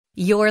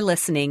You're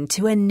listening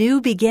to A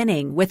New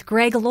Beginning with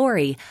Greg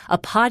Laurie, a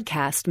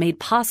podcast made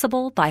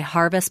possible by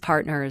Harvest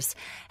Partners,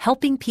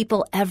 helping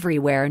people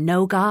everywhere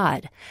know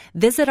God.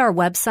 Visit our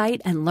website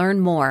and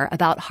learn more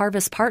about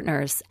Harvest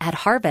Partners at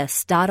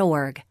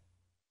harvest.org.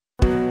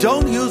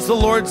 Don't use the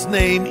Lord's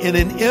name in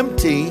an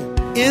empty,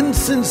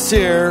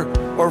 insincere,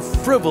 or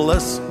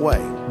frivolous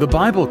way. The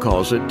Bible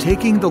calls it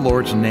taking the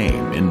Lord's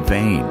name in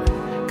vain.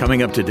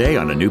 Coming up today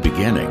on A New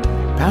Beginning,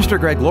 Pastor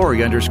Greg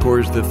Laurie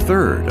underscores the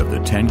third of the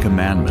 10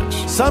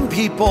 Commandments. Some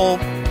people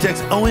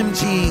text,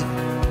 OMG,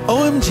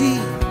 OMG,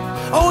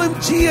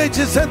 OMG, I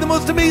just had the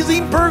most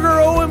amazing burger,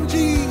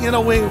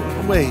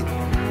 OMG. Wait.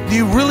 Do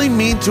you really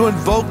mean to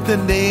invoke the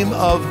name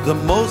of the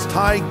Most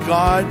High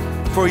God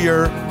for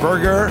your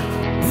burger?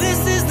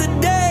 This is the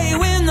day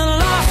when the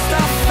lost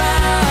are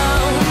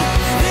found.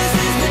 This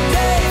is the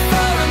day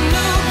for a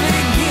new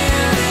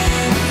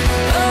beginning.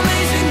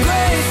 Amazing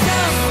grace,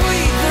 how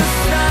sweet the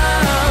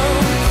sound.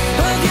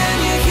 Again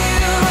you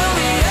hear all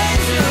the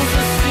angels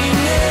are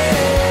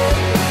singing.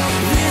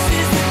 This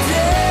is the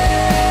day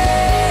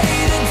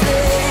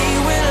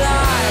when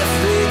life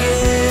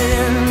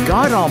begins.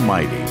 God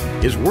Almighty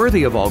is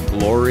worthy of all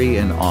glory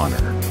and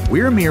honor.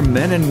 We're mere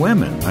men and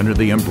women under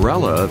the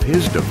umbrella of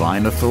His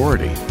divine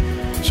authority.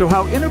 So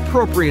how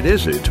inappropriate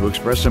is it to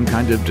express some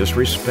kind of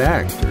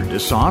disrespect or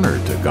dishonor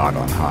to God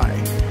on high?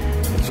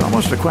 It's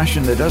almost a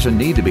question that doesn't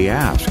need to be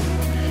asked.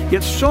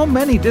 Yet so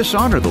many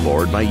dishonor the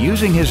Lord by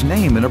using His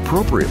name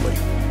inappropriately.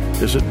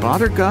 Does it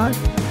bother God?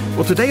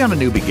 Well, today on A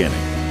New Beginning,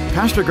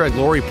 Pastor Greg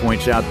Laurie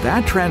points out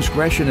that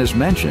transgression is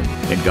mentioned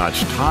in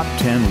God's top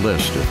 10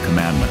 list of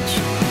commandments.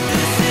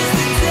 This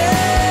is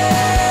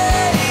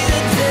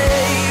the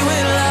day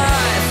when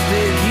life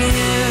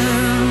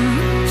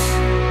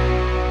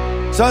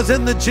begins. So I was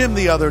in the gym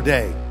the other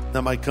day.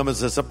 That might come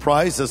as a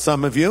surprise to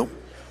some of you,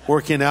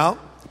 working out.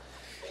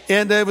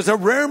 And it was a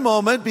rare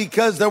moment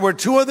because there were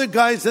two other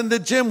guys in the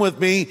gym with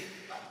me,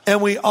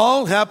 and we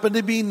all happened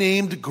to be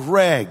named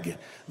Greg.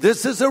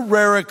 This is a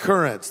rare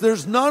occurrence.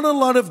 There's not a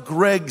lot of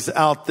Gregs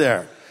out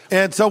there.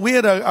 And so we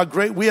had a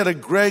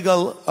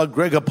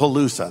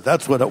Gregapalooza.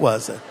 That's what it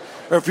was.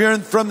 Or if you're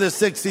from the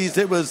 60s,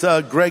 it was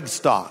Greg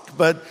Stock.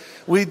 But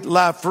we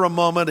laughed for a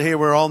moment. Hey,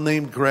 we're all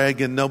named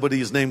Greg and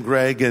nobody's named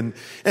Greg. And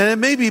it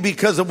may be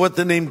because of what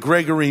the name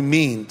Gregory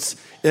means.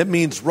 It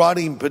means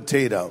rotting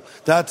potato.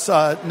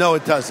 No,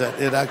 it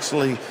doesn't. It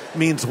actually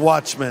means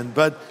watchman.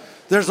 But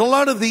there's a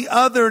lot of the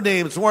other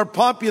names, more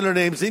popular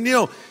names. And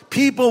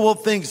people will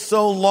think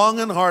so long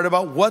and hard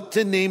about what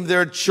to name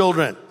their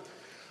children.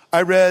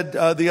 I read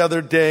the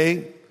other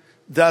day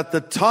that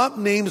the top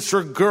names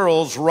for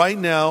girls right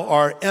now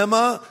are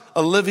Emma,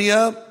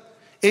 Olivia,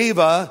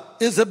 Ava,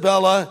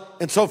 Isabella,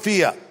 and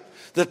Sophia.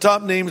 The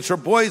top names for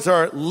boys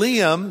are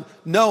Liam,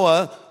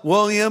 Noah,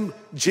 William,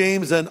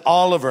 James, and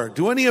Oliver.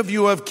 Do any of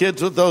you have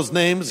kids with those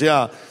names?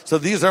 Yeah. So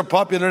these are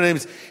popular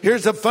names.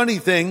 Here's a funny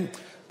thing.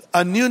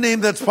 A new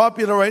name that's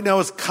popular right now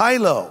is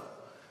Kylo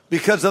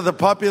because of the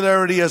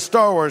popularity of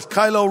Star Wars.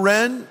 Kylo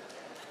Ren.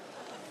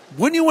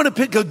 Wouldn't you want to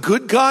pick a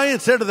good guy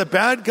instead of the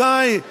bad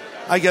guy?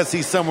 I guess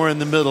he's somewhere in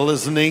the middle,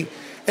 isn't he?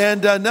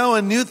 And now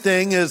a new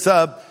thing is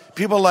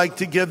people like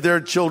to give their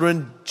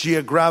children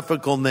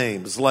geographical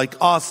names like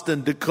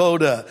Austin,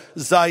 Dakota,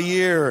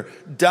 Zaire,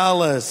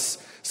 Dallas,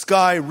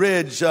 Sky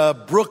Ridge,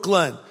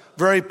 Brooklyn.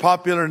 Very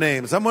popular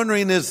names. I'm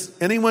wondering, has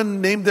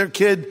anyone named their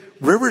kid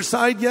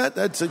Riverside yet?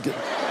 That's a good.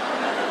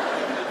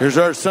 Here's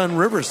our son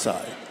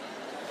Riverside.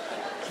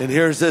 And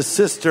here's his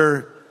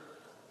sister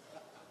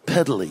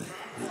Pedley.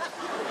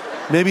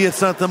 Maybe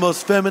it's not the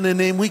most feminine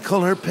name. We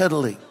call her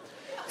Pedley.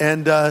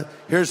 And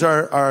here's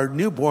our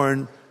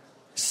newborn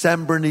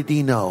San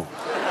Bernardino.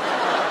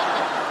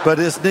 But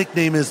his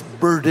nickname is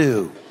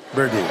Birdu.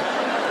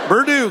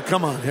 Birdu,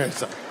 come on, here's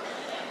some.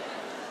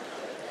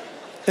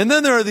 And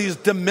then there are these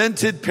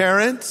demented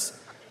parents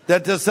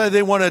that decide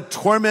they want to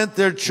torment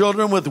their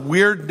children with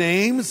weird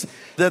names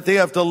that they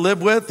have to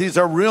live with. These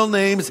are real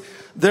names.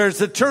 There's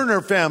the Turner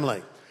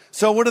family.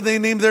 So what do they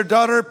name their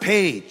daughter?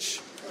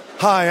 Paige.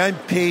 Hi, I'm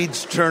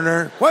Paige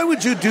Turner. Why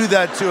would you do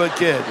that to a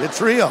kid?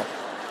 It's real.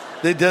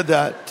 They did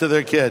that to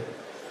their kid.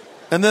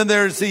 And then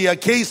there's the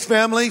Case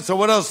family. So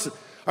what else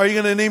are you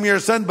going to name your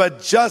son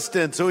but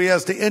Justin? So he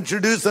has to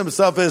introduce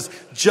himself as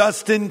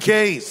Justin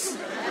Case.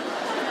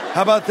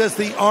 How about this?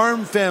 The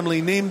Arm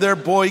family named their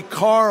boy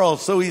Carl.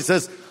 So he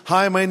says,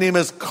 hi, my name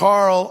is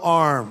Carl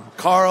Arm.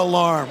 Carl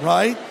Arm,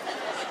 right?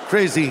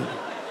 Crazy.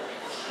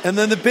 And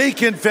then the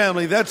Bacon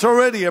family. That's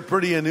already a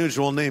pretty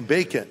unusual name,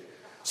 Bacon.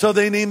 So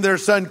they named their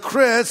son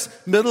Chris,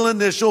 middle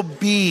initial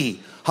B.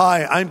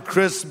 Hi, I'm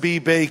Chris B.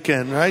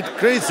 Bacon, right?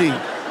 Crazy.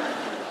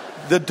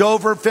 The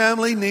Dover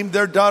family named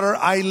their daughter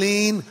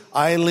Eileen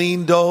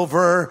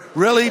Dover.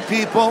 Really,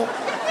 people?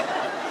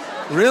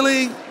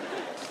 Really? A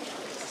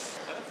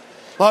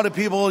lot of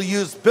people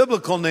use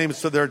biblical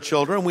names for their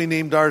children. We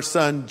named our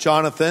son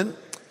Jonathan.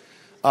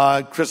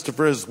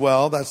 Christopher as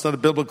well. That's not a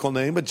biblical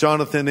name, but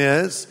Jonathan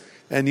is.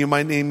 And you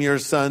might name your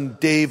son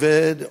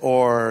David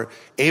or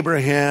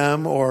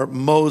Abraham or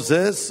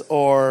Moses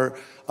or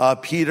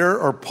Peter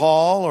or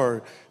Paul,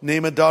 or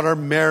name a daughter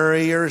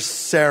Mary or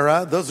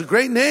Sarah. Those are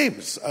great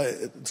names.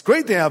 It's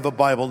great to have a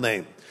Bible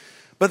name.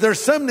 But there's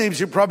some names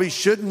you probably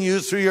shouldn't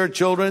use for your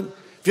children.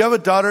 If you have a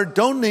daughter,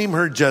 don't name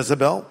her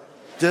Jezebel.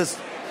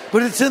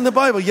 But it's in the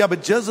Bible. Yeah,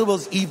 but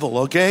Jezebel's evil,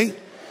 okay?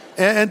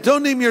 And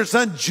don't name your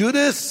son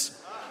Judas.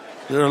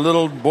 There's a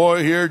little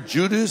boy here,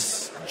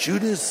 Judas.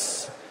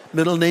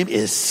 Middle name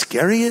is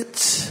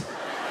Iscariot.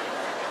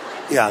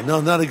 Yeah,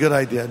 no, not a good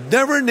idea.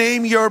 Never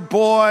name your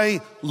boy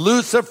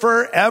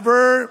Lucifer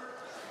ever.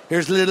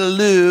 Here's little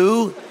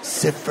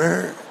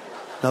Lucifer.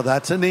 Now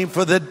that's a name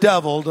for the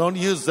devil. Don't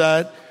use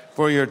that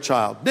for your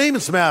child.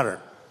 Names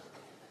matter.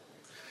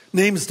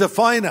 Names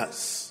define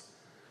us.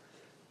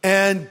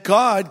 And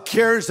God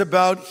cares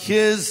about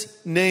his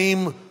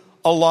name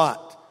a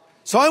lot.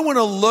 So I want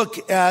to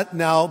look at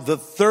now the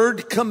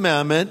third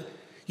commandment.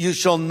 You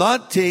shall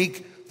not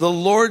take the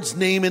Lord's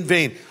name in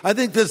vain. I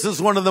think this is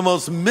one of the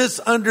most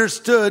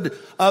misunderstood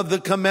of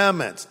the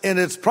commandments. And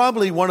it's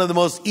probably one of the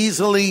most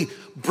easily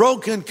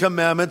broken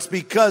commandments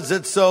because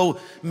it's so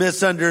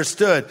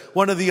misunderstood.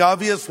 One of the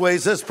obvious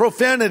ways is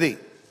profanity.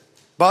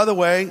 By the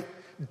way,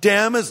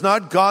 damn is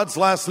not God's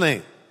last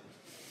name.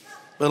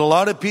 But a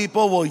lot of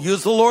people will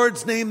use the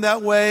Lord's name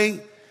that way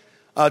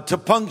to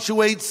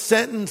punctuate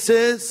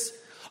sentences.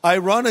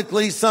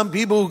 Ironically, some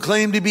people who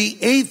claim to be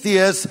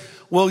atheists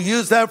will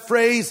use that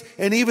phrase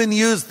and even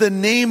use the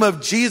name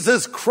of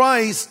Jesus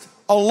Christ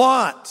a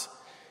lot.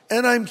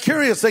 And I'm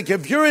curious, like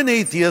if you're an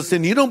atheist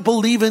and you don't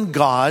believe in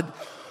God,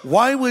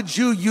 why would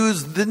you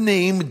use the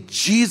name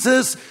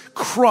Jesus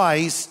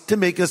Christ to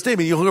make a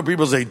statement? You'll hear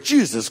people say,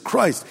 Jesus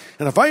Christ.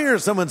 And if I hear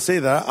someone say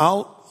that,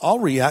 I'll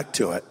react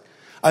to it.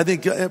 I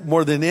think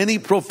more than any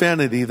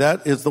profanity,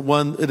 that is the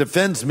one, it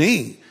offends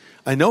me.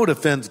 I know it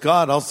offends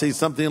God. I'll say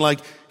something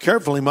like,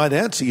 careful, he might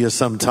answer you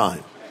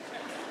sometime.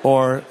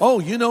 Or, oh,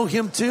 you know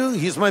him too?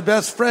 He's my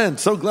best friend.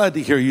 So glad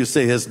to hear you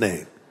say his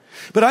name.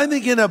 But I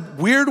think in a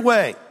weird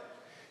way,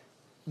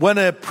 when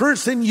a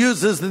person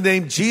uses the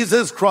name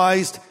Jesus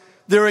Christ,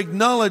 they're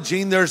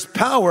acknowledging there's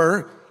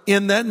power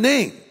in that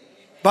name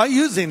by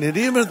using it,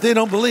 even if they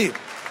don't believe.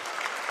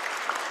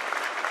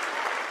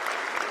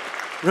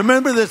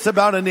 Remember this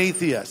about an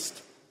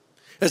atheist.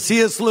 As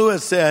C.S.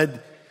 Lewis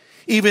said,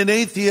 even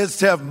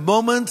atheists have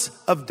moments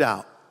of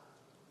doubt,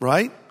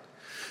 right?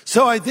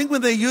 So I think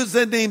when they use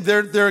that name,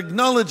 they're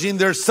acknowledging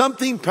there's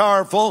something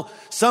powerful,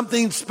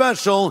 something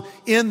special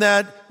in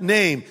that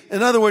name.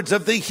 In other words,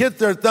 if they hit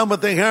their thumb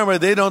with a hammer,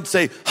 they don't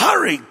say,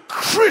 Hare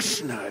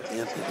Krishna.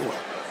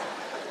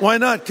 Why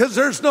not? Because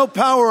there's no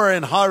power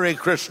in Hare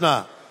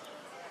Krishna.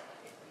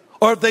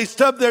 Or if they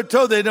stub their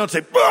toe, they don't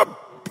say,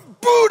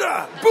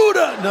 Buddha.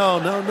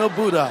 No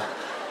Buddha.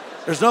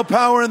 There's no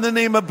power in the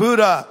name of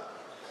Buddha.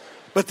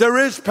 But there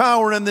is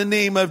power in the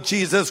name of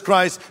Jesus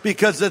Christ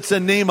because it's a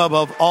name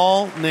above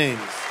all names.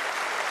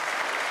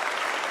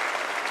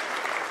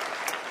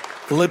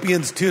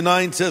 Philippians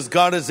 2:9 says,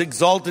 God has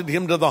exalted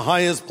him to the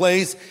highest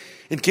place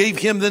and gave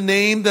him the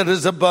name that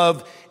is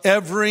above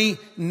every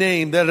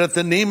name, that at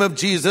the name of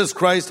Jesus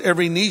Christ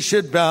every knee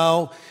should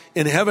bow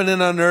in heaven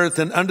and on earth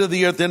and under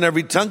the earth, and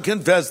every tongue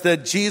confess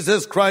that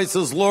Jesus Christ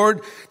is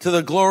Lord, to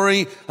the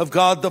glory of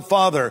God the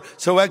Father.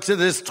 So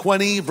Exodus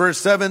 20 verse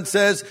 7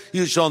 says,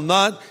 you shall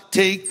not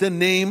take the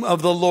name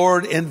of the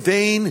Lord in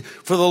vain,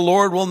 for the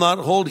Lord will not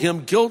hold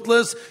him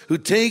guiltless who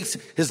takes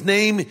his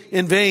name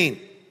in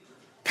vain.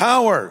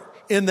 Power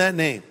in that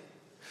name.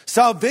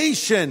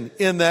 Salvation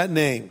in that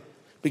name.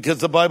 Because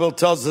the Bible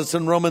tells us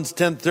in Romans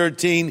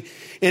 10:13,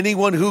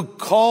 anyone who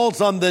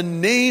calls on the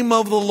name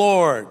of the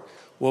Lord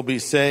will be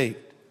saved.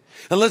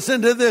 And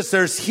listen to this,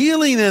 there's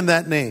healing in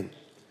that name.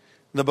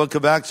 In the book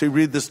of Acts, we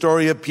read the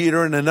story of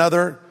Peter and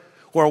another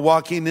who are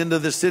walking into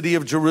the city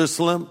of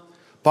Jerusalem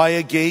by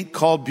a gate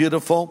called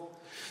Beautiful.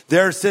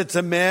 There sits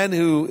a man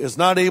who is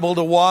not able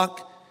to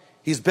walk.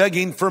 He's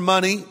begging for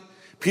money.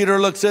 Peter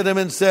looks at him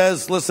and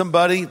says, listen,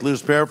 buddy,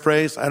 loose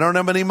paraphrase, I don't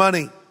have any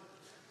money,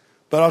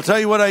 but I'll tell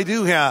you what I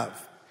do have.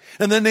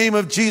 In the name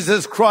of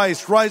Jesus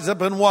Christ, rise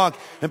up and walk.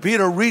 And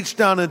Peter reached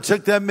down and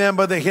took that man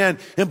by the hand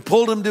and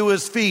pulled him to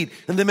his feet.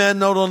 And the man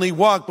not only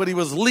walked, but he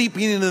was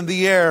leaping in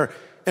the air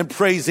and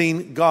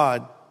praising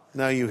God.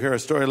 Now you hear a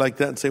story like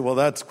that and say, well,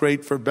 that's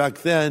great for back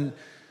then,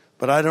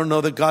 but I don't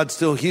know that God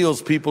still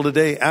heals people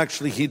today.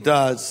 Actually, he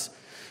does.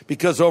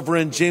 Because over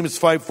in James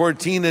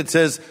 5:14, it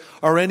says,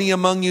 are any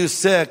among you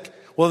sick?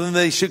 Well, then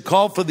they should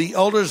call for the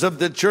elders of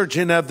the church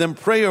and have them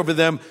pray over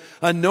them,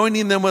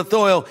 anointing them with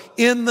oil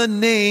in the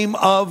name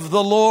of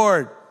the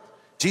Lord.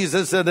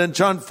 Jesus said in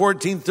John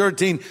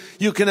 14:13,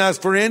 you can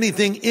ask for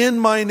anything in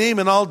my name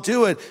and I'll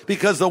do it,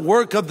 because the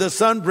work of the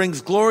Son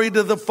brings glory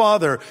to the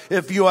Father.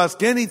 If you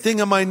ask anything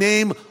in my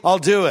name, I'll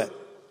do it.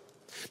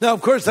 Now,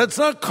 of course, that's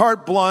not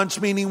carte blanche,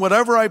 meaning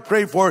whatever I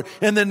pray for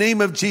in the name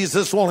of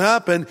Jesus will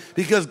happen,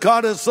 because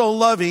God is so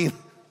loving,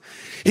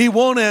 he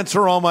won't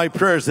answer all my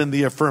prayers in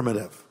the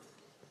affirmative.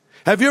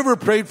 Have you ever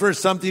prayed for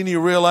something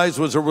you realized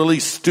was a really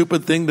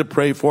stupid thing to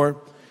pray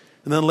for,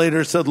 and then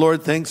later said,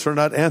 Lord, thanks for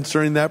not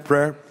answering that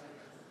prayer?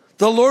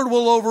 The Lord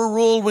will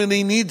overrule when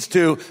he needs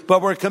to,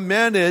 but we're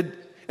commanded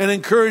and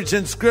encouraged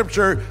in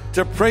Scripture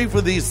to pray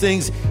for these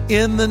things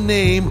in the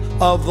name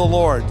of the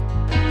Lord.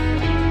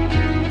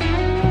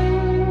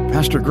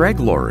 Pastor Greg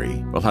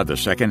Laurie will have the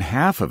second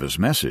half of his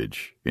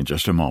message in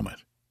just a moment.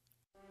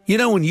 You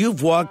know, when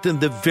you've walked in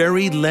the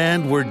very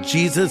land where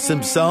Jesus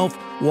himself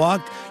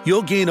walked,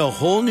 you'll gain a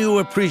whole new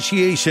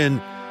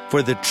appreciation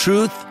for the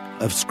truth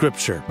of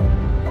Scripture.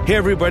 Hey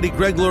everybody,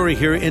 Greg Laurie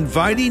here,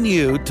 inviting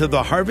you to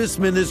the Harvest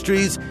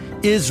Ministries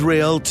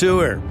Israel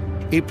Tour,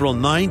 April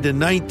 9 to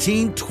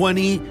 19,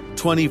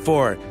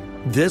 2024.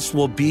 This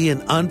will be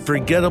an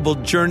unforgettable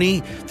journey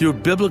through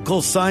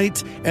biblical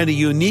sites and a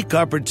unique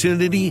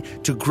opportunity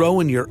to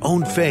grow in your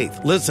own faith.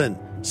 Listen,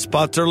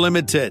 spots are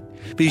limited.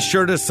 Be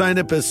sure to sign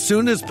up as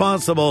soon as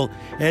possible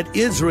at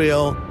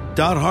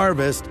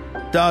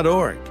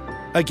israel.harvest.org.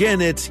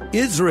 Again, it's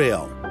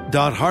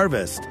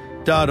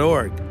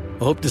israel.harvest.org.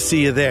 I hope to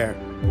see you there.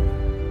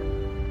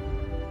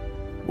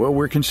 Well,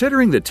 we're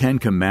considering the 10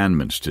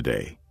 Commandments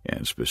today,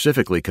 and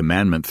specifically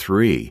Commandment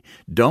 3,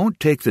 don't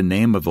take the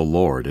name of the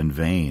Lord in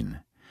vain.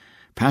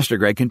 Pastor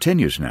Greg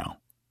continues now.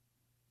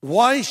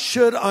 Why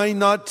should I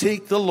not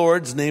take the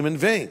Lord's name in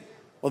vain?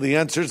 Well, the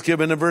answer is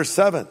given in verse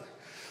 7.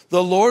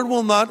 The Lord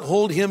will not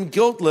hold him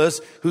guiltless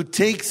who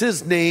takes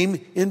his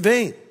name in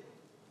vain.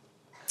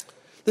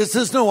 This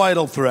is no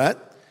idle threat.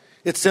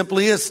 It's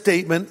simply a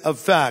statement of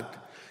fact.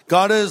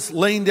 God is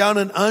laying down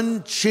an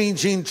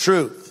unchanging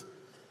truth,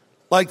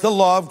 like the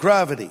law of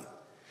gravity.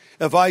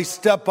 If I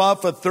step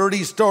off a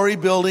 30-story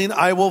building,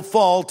 I will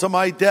fall to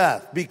my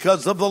death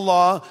because of the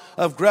law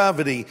of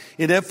gravity.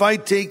 And if I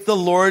take the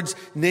Lord's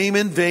name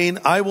in vain,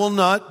 I will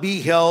not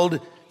be held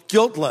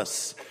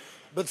guiltless.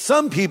 But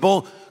some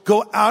people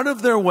go out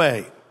of their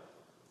way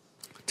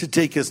to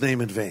take his name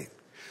in vain.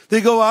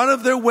 They go out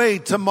of their way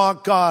to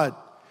mock God.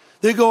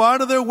 They go out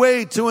of their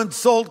way to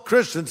insult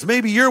Christians.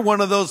 Maybe you're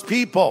one of those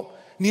people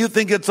and you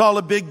think it's all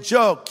a big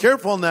joke.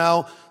 Careful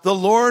now. The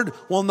Lord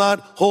will not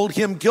hold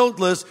him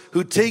guiltless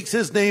who takes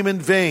his name in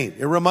vain.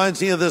 It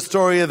reminds me of the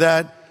story of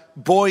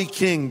that boy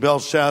king,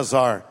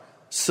 Belshazzar.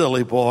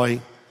 Silly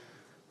boy.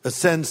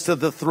 Ascends to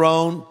the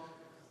throne,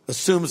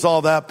 assumes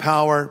all that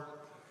power.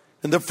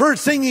 And the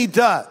first thing he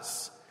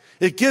does,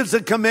 it gives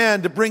a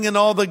command to bring in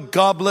all the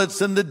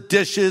goblets and the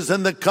dishes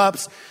and the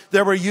cups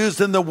that were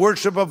used in the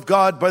worship of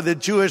God by the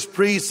Jewish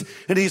priests.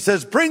 And he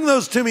says, bring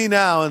those to me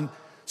now. And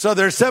so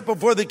they're set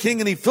before the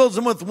king and he fills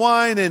them with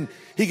wine and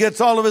he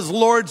gets all of his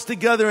lords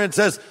together and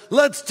says,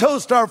 let's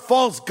toast our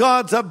false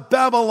gods of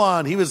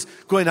Babylon. He was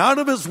going out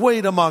of his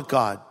way to mock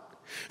God.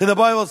 And the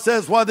Bible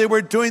says while they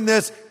were doing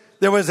this,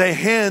 there was a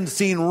hand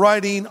seen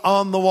writing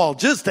on the wall,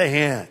 just a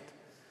hand.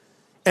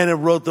 And it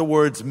wrote the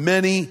words,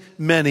 many,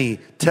 many,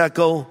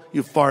 tekel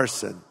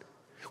upharsin,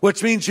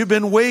 which means you've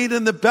been weighed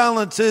in the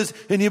balances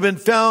and you've been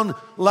found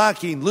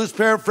lacking. Loose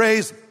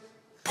paraphrase,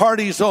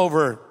 party's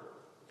over,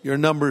 your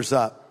number's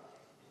up.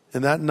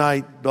 And that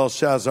night,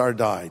 Belshazzar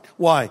died.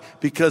 Why?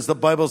 Because the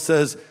Bible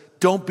says,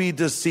 don't be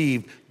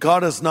deceived.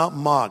 God is not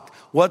mocked.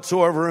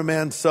 Whatsoever a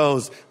man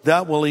sows,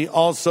 that will he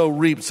also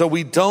reap. So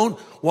we don't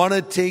want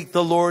to take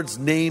the Lord's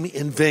name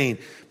in vain.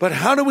 But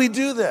how do we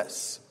do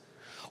this?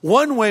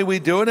 One way we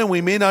do it, and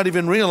we may not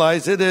even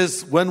realize it,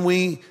 is when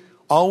we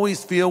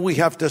always feel we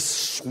have to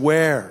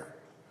swear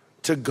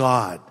to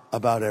God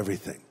about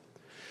everything.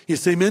 You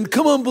say, man,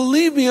 come on,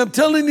 believe me. I'm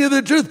telling you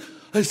the truth.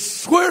 I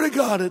swear to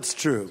God it's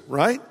true,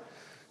 right?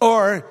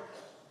 Or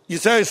you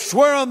say, I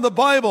swear on the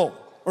Bible.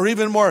 Or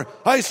even more,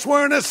 I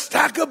swear on a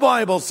stack of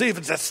Bibles. See, if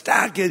it's a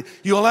stack,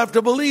 you'll have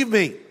to believe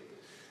me.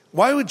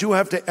 Why would you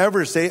have to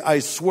ever say, I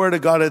swear to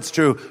God it's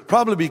true?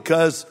 Probably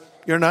because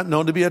you're not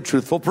known to be a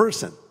truthful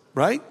person,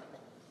 right?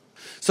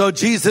 So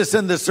Jesus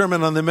in the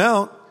Sermon on the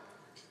Mount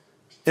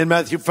in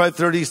Matthew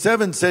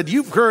 5:37 said,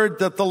 you've heard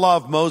that the law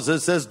of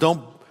Moses says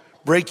don't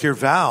break your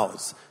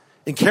vows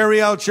and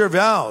carry out your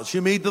vows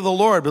you made to the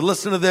Lord. But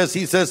listen to this.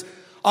 He says,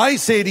 I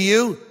say to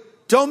you,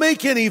 don't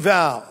make any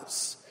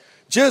vows.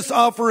 Just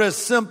offer a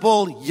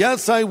simple,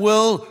 yes, I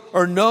will,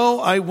 or no,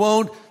 I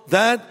won't.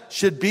 That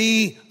should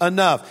be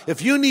enough.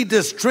 If you need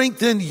to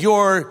strengthen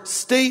your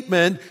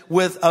statement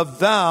with a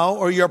vow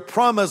or your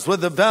promise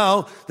with a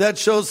vow, that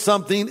shows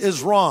something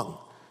is wrong.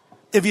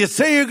 If you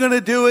say you're going to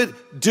do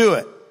it, do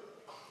it.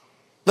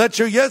 Let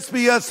your yes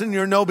be yes and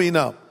your no be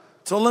no.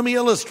 So let me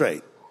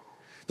illustrate.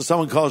 If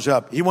someone calls you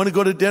up, you want to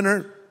go to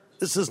dinner?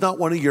 This is not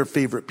one of your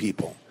favorite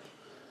people.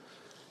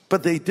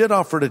 But they did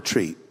offer a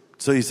treat.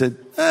 So you said,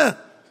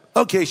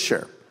 okay,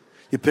 sure.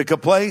 You pick a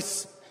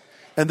place.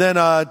 And then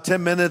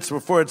 10 minutes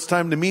before it's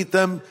time to meet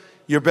them,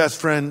 your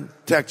best friend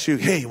texts you,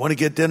 hey, you want to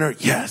get dinner?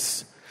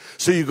 Yes.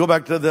 So you go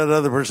back to that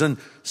other person.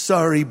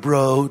 Sorry,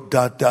 bro, ...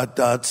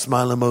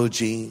 smile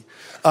emoji.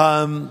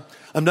 I'm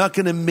not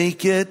going to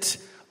make it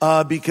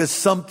because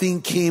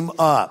something came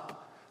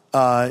up.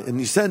 And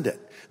you send it.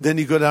 Then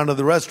you go down to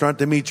the restaurant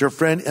to meet your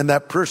friend, and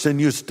that person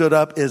you stood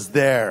up is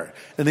there.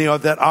 And you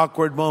have that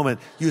awkward moment.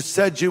 You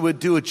said you would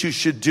do it, you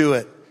should do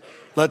it.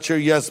 Let your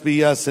yes be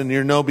yes and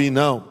your no be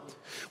no.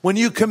 When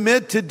you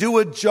commit to do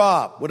a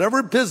job,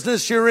 whatever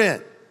business you're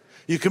in,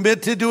 you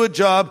commit to do a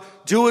job,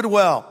 do it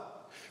well.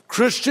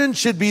 Christians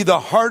should be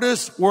the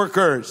hardest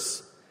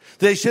workers.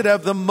 They should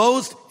have the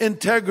most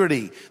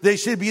integrity. They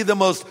should be the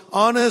most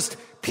honest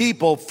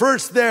people.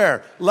 First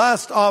there,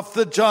 last off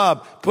the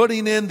job,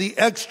 putting in the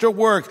extra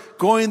work,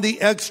 going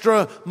the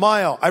extra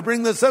mile. I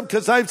bring this up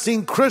because I've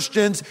seen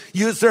Christians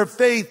use their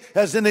faith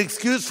as an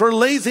excuse for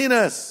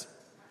laziness.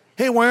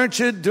 Hey, why aren't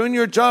you doing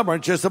your job?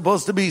 Aren't you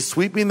supposed to be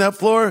sweeping that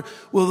floor?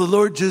 Well, the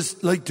Lord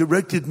just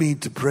directed me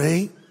to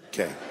pray.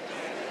 Okay.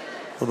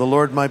 Well, the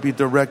Lord might be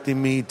directing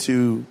me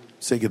to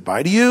say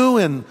goodbye to you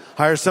and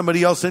hire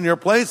somebody else in your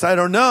place. I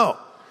don't know.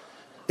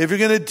 If you're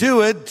going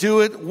to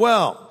do it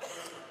well.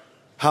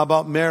 How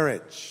about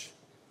marriage?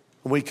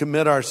 We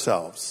commit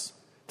ourselves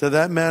to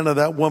that man or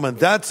that woman.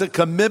 That's a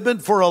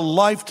commitment for a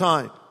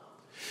lifetime.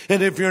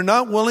 And if you're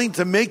not willing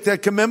to make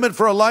that commitment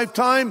for a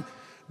lifetime,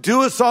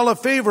 do us all a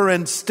favor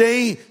and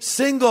stay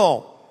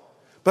single.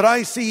 But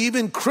I see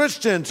even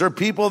Christians or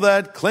people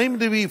that claim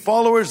to be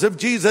followers of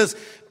Jesus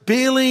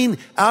bailing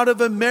out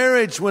of a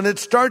marriage when it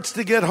starts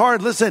to get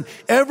hard. Listen,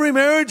 every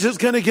marriage is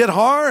going to get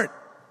hard.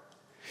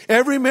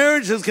 Every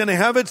marriage is going to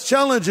have its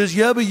challenges.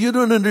 Yeah, but you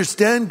don't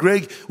understand,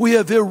 Greg. We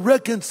have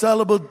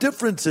irreconcilable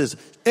differences.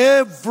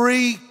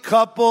 Every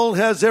couple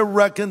has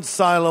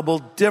irreconcilable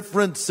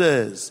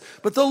differences.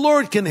 But the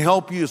Lord can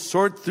help you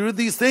sort through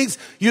these things.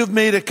 You've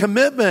made a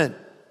commitment.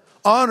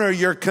 Honor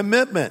your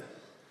commitment.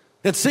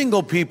 And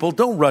single people,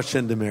 don't rush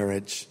into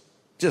marriage.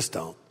 Just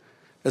don't.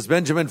 As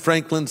Benjamin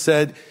Franklin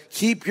said,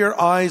 keep your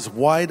eyes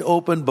wide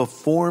open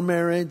before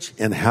marriage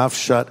and half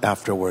shut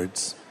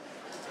afterwards.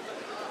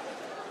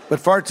 But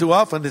far too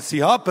often, it's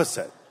the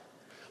opposite.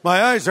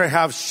 My eyes are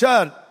half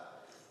shut.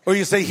 Or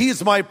you say,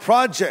 he's my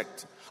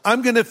project.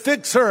 I'm going to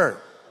fix her.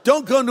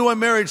 Don't go into a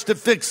marriage to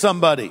fix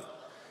somebody.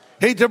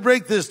 Hate to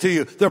break this to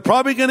you. They're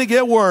probably going to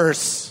get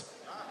worse.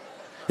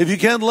 If you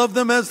can't love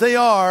them as they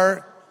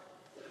are,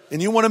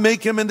 and you want to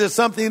make them into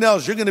something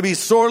else, you're going to be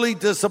sorely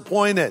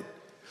disappointed.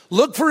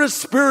 Look for a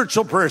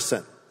spiritual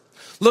person.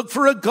 Look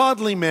for a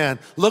godly man.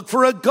 Look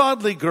for a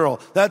godly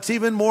girl. That's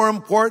even more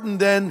important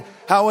than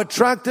how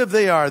attractive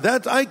they are.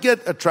 I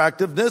get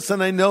attractiveness,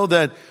 and I know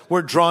that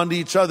we're drawn to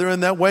each other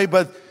in that way,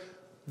 but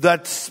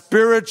that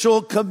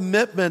spiritual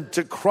commitment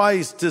to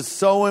Christ is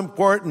so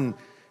important.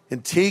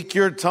 And take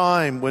your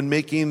time when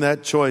making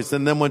that choice.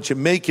 And then once you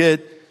make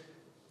it,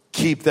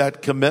 keep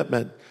that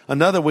commitment.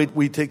 Another way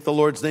we take the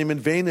Lord's name in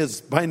vain is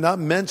by not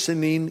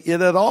mentioning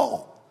it at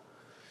all.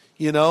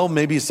 You know,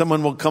 maybe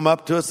someone will come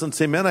up to us and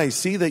say, man, I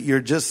see that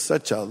you're just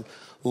such a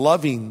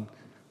loving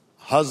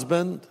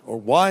husband or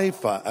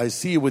wife. I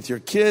see you with your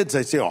kids.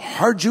 I see how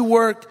hard you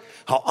work,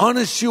 how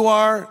honest you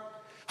are,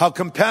 how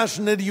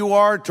compassionate you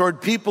are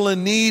toward people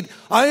in need.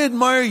 I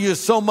admire you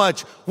so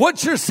much.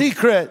 What's your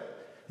secret?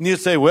 And you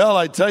say, well,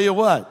 I tell you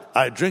what,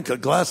 I drink a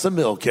glass of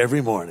milk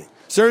every morning.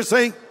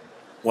 Seriously?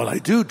 Well, I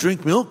do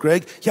drink milk,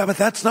 Greg. Yeah, but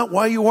that's not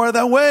why you are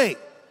that way.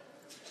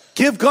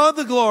 Give God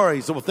the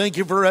glory. So, well, thank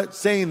you for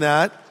saying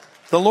that.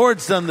 The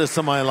Lord's done this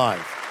in my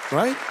life,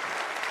 right?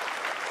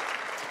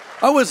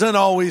 I wasn't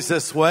always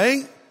this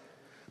way,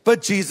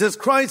 but Jesus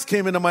Christ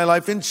came into my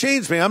life and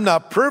changed me. I'm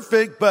not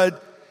perfect,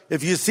 but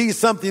if you see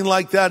something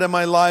like that in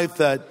my life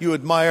that you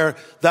admire,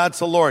 that's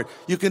the Lord.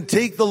 You can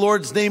take the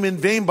Lord's name in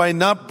vain by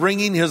not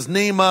bringing his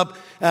name up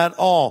at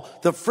all.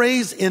 The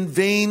phrase in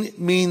vain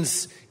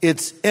means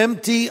it's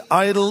empty,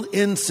 idle,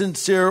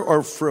 insincere,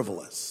 or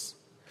frivolous.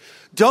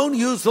 Don't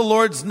use the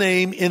Lord's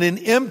name in an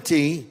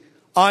empty,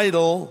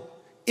 idle,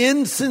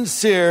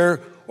 insincere,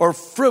 or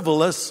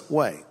frivolous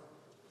way.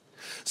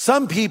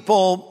 Some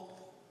people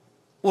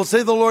will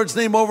say the Lord's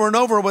name over and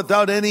over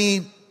without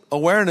any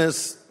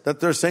awareness that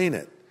they're saying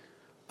it.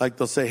 Like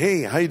they'll say,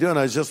 hey, how you doing?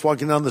 I was just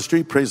walking down the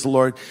street, praise the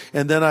Lord.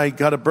 And then I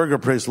got a burger,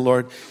 praise the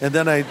Lord. And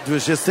then I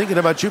was just thinking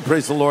about you,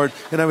 praise the Lord.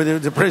 And I would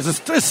praise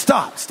the Lord.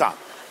 Stop.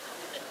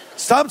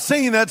 Stop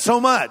saying that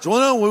so much. Well,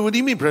 no, what do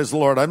you mean, praise the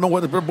Lord? I don't know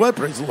what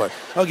praise the Lord.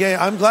 Okay,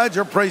 I'm glad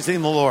you're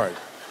praising the Lord.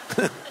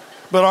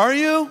 But are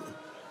you?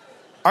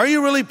 Are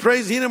you really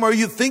praising him? Are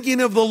you thinking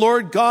of the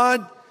Lord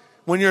God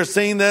when you're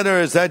saying that?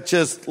 Or is that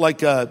just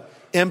like a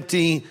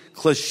empty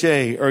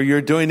cliche? Or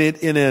you're doing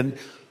it in an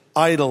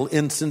idle,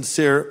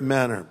 insincere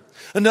manner?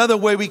 Another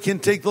way we can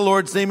take the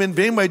Lord's name in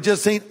vain by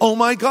just saying, oh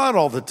my God,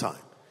 all the time.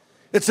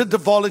 It's a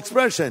default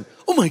expression.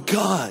 Oh my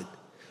God.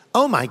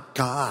 Oh my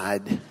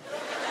God.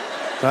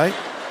 Right?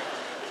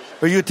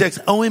 Or you text,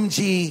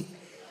 OMG.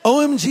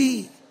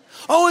 OMG.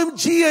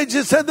 OMG, I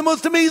just had the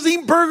most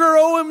amazing burger.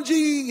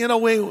 OMG. You know,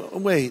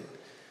 wait.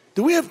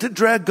 Do we have to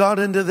drag God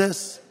into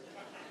this?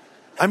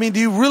 I mean,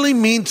 do you really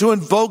mean to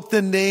invoke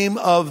the name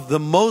of the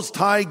Most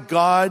High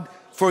God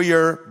for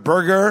your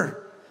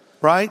burger?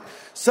 Right?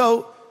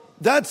 So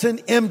that's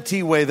an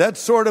empty way. That's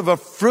sort of a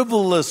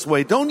frivolous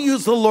way. Don't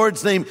use the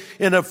Lord's name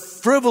in a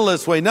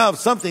frivolous way. Now, if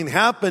something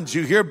happens,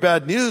 you hear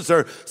bad news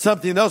or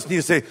something else, and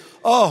you say,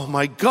 oh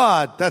my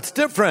God, that's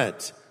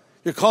different.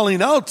 You're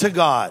calling out to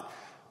God.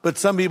 But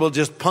some people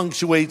just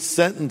punctuate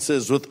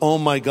sentences with oh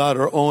my God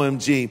or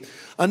OMG.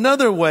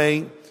 Another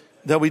way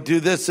that we do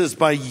this is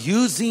by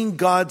using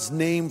God's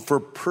name for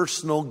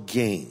personal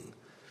gain.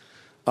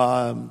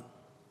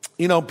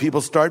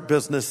 people start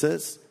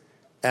businesses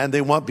and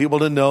they want people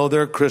to know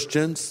they're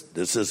Christians.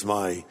 This is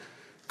my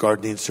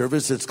gardening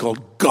service. It's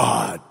called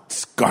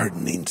God's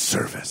Gardening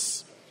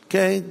Service.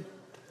 Okay.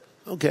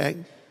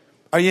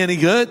 Are you any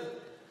good?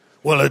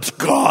 Well, it's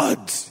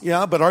God's.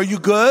 Yeah, but are you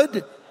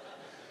good?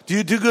 Do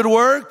you do good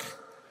work?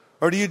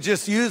 Or do you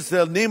just use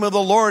the name of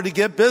the Lord to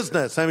get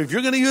business? I mean, if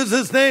you're going to use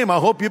his name, I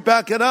hope you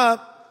back it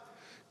up.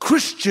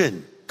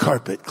 Christian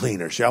carpet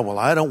cleaners. Yeah, well,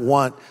 I don't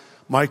want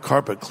my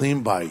carpet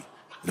cleaned by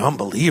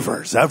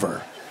non-believers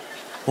ever.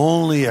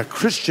 Only a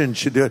Christian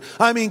should do it.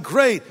 I mean,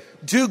 great.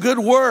 Do good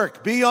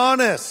work. Be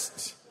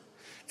honest.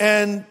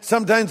 And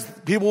sometimes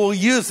people will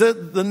use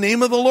the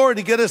name of the Lord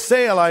to get a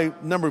sale. A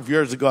number of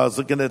years ago, I was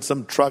looking at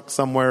some truck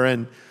somewhere,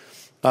 and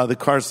the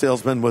car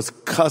salesman was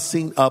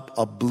cussing up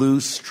a blue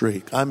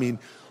streak. I mean,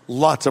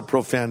 lots of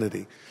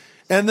profanity.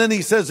 And then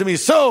he says to me,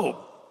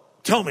 so,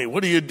 tell me,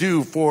 what do you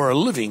do for a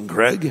living,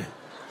 Greg?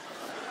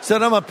 I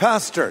said, I'm a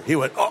pastor. He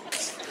went, oh.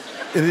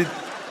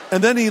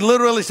 And then he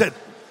literally said,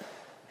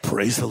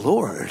 praise the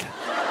Lord.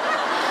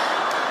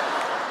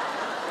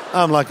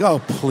 I'm like, oh,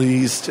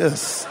 please,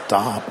 just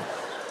stop.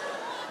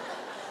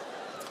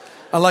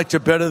 I liked you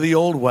better the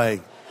old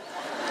way.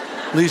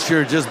 At least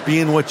you're just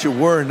being what you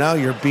were. Now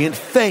you're being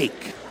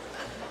fake.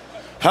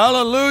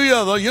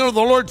 Hallelujah. The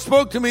Lord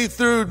spoke to me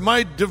through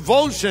my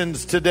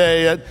devotions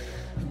today.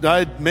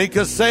 I'd make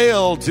a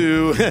sale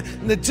to...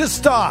 Just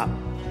stop.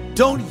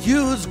 Don't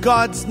use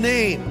God's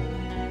name.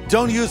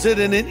 Don't use it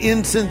in an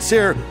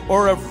insincere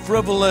or a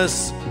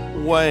frivolous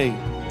way.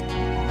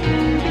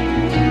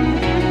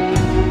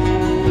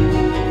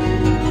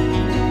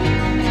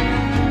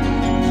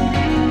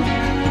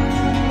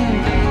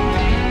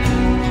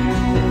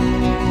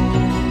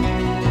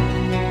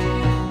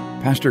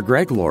 Pastor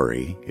Greg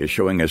Laurie is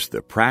showing us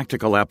the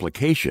practical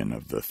application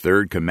of the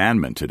third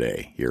commandment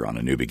today here on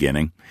A New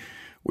Beginning.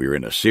 We're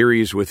in a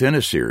series within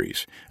a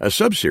series, a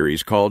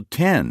sub-series called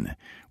 10,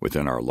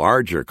 within our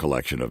larger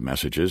collection of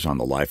messages on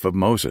the life of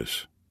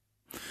Moses.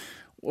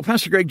 Well,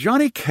 Pastor Greg,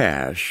 Johnny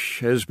Cash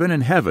has been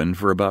in heaven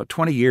for about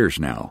 20 years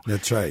now.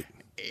 That's right.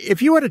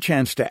 If you had a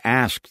chance to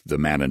ask the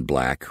man in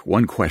black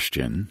one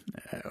question,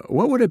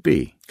 what would it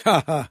be?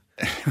 What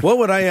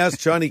would I ask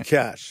Johnny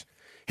Cash?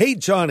 Hey,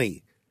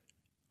 Johnny,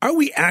 are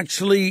we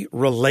actually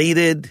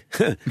related?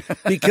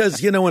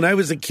 Because, when I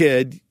was a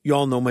kid, you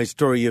all know my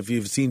story. If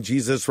you've seen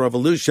Jesus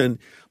Revolution,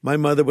 my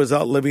mother was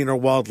out living her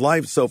wild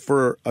life. So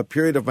for a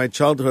period of my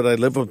childhood, I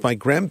lived with my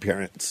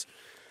grandparents.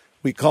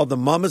 We called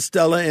them Mama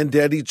Stella and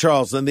Daddy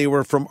Charles, and they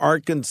were from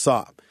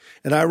Arkansas.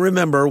 And I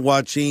remember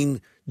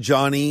watching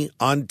Johnny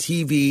on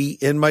TV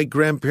in my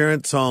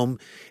grandparents' home.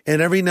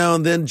 And every now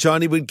and then,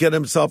 Johnny would get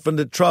himself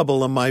into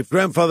trouble. And my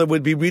grandfather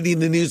would be reading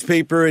the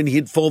newspaper, and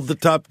he'd fold the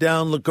top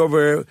down, look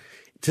over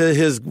to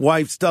his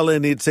wife, Stella,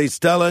 and he'd say,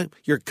 Stella,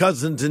 your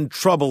cousin's in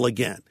trouble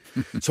again.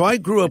 So I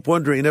grew up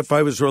wondering if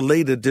I was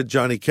related to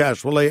Johnny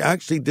Cash. Well, I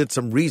actually did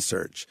some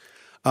research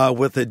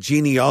with a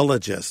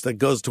genealogist that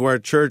goes to our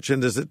church.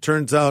 And as it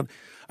turns out,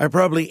 I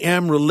probably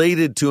am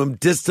related to him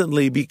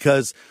distantly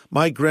because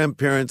my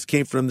grandparents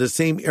came from the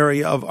same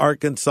area of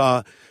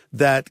Arkansas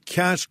that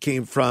Cash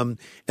came from.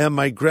 And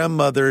my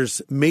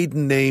grandmother's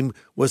maiden name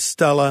was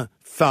Stella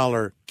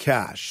Fowler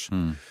Cash.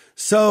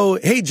 So,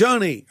 hey,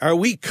 Johnny, are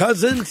we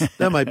cousins?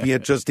 That might be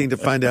interesting to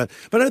find out.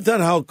 But I thought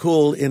how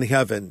cool in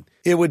heaven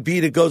it would be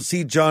to go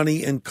see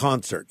Johnny in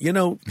concert.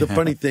 The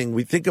funny thing,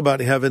 we think about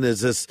heaven as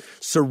this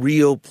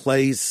surreal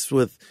place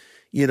with,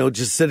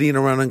 just sitting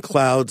around in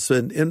clouds.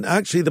 And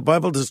actually, the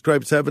Bible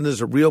describes heaven as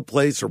a real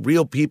place, or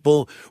real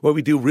people, where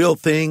we do real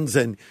things.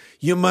 And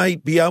you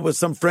might be out with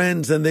some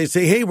friends and they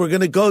say, hey, we're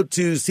going to go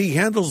to see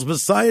Handel's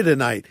Messiah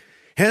tonight.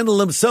 Handel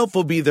himself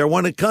will be there.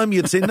 Want to come?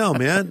 You'd say, no,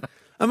 man.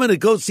 I'm going to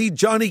go see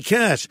Johnny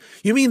Cash.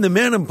 You mean the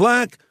man in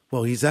black?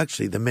 Well, he's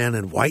actually the man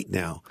in white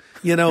now.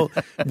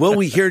 Will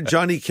we hear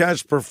Johnny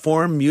Cash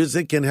perform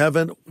music in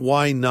heaven?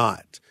 Why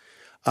not?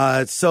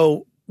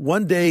 So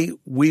one day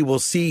we will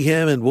see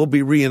him and we'll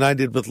be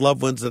reunited with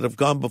loved ones that have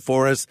gone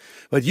before us.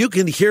 But you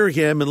can hear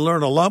him and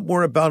learn a lot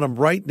more about him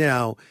right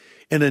now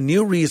in a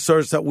new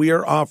resource that we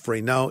are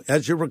offering. Now,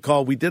 as you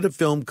recall, we did a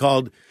film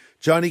called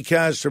Johnny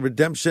Cash, The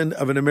Redemption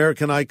of an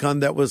American Icon,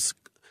 that was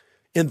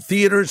in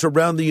theaters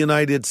around the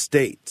United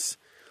States.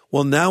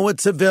 Well, now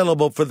it's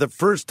available for the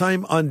first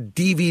time on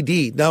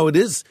DVD. Now, it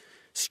is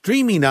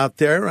streaming out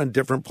there on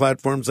different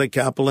platforms like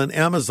Apple and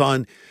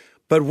Amazon,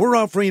 but we're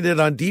offering it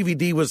on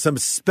DVD with some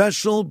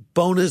special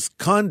bonus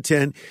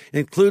content,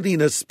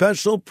 including a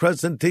special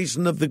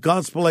presentation of the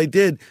gospel I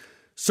did,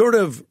 sort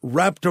of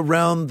wrapped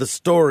around the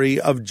story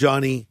of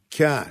Johnny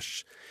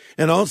Cash.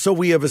 And also,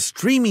 we have a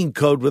streaming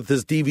code with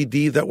this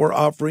DVD that we're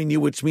offering you,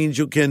 which means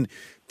you can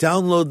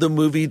download the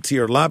movie to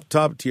your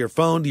laptop, to your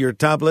phone, to your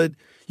tablet.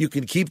 You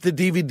can keep the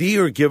DVD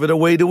or give it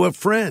away to a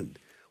friend.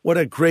 What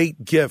a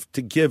great gift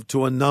to give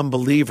to a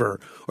non-believer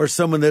or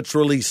someone that's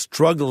really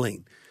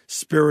struggling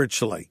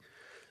spiritually.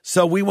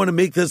 So we want to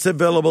make this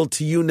available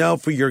to you now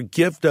for your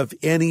gift of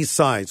any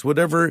size.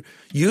 Whatever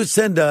you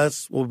send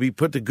us will be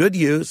put to good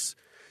use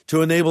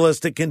to enable us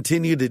to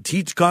continue to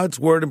teach God's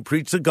Word and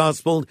preach the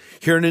gospel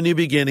here in A New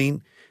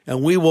Beginning.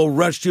 And we will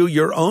rush you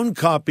your own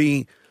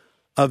copy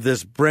of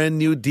this brand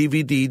new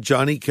DVD,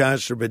 Johnny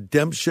Cash, The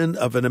Redemption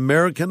of an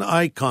American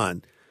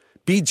Icon.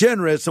 Be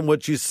generous in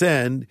what you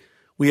send.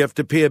 We have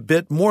to pay a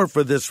bit more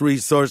for this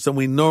resource than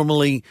we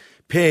normally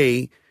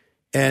pay,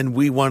 and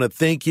we want to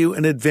thank you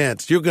in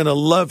advance. You're going to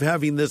love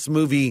having this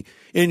movie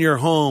in your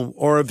home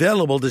or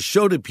available to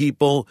show to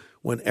people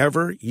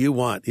whenever you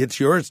want. It's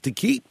yours to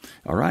keep.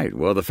 All right.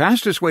 Well, the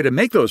fastest way to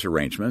make those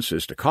arrangements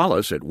is to call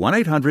us at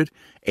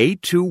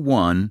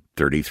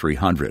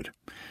 1-800-821-3300.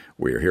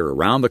 We're here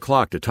around the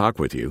clock to talk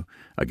with you.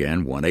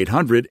 Again,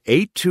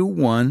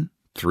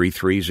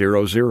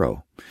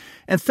 1-800-821-3300.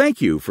 And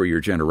thank you for your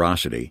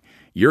generosity.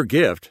 Your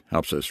gift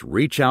helps us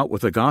reach out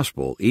with the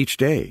gospel each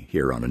day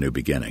here on A New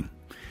Beginning.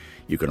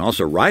 You can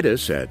also write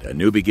us at A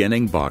New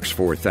Beginning, Box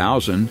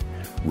 4000,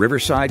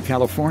 Riverside,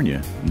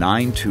 California,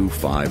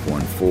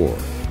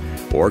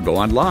 92514. Or go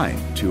online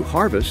to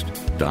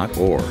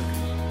harvest.org.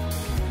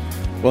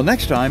 Well,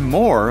 next time,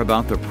 more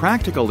about the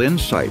practical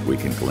insight we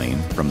can glean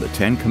from the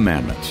Ten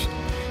Commandments.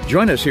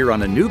 Join us here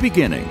on A New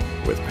Beginning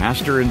with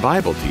pastor and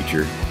Bible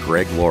teacher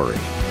Greg Laurie.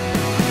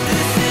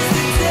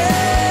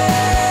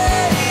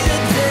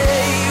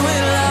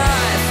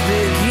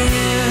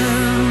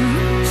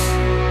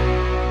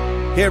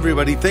 Hey,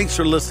 everybody. Thanks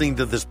for listening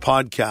to this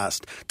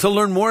podcast. To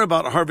learn more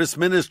about Harvest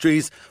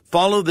Ministries,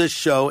 follow this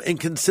show and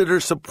consider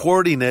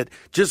supporting it.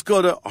 Just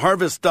go to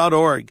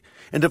harvest.org.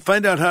 And to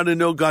find out how to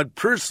know God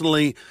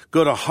personally,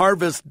 go to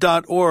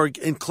harvest.org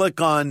and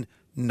click on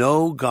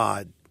Know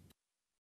God.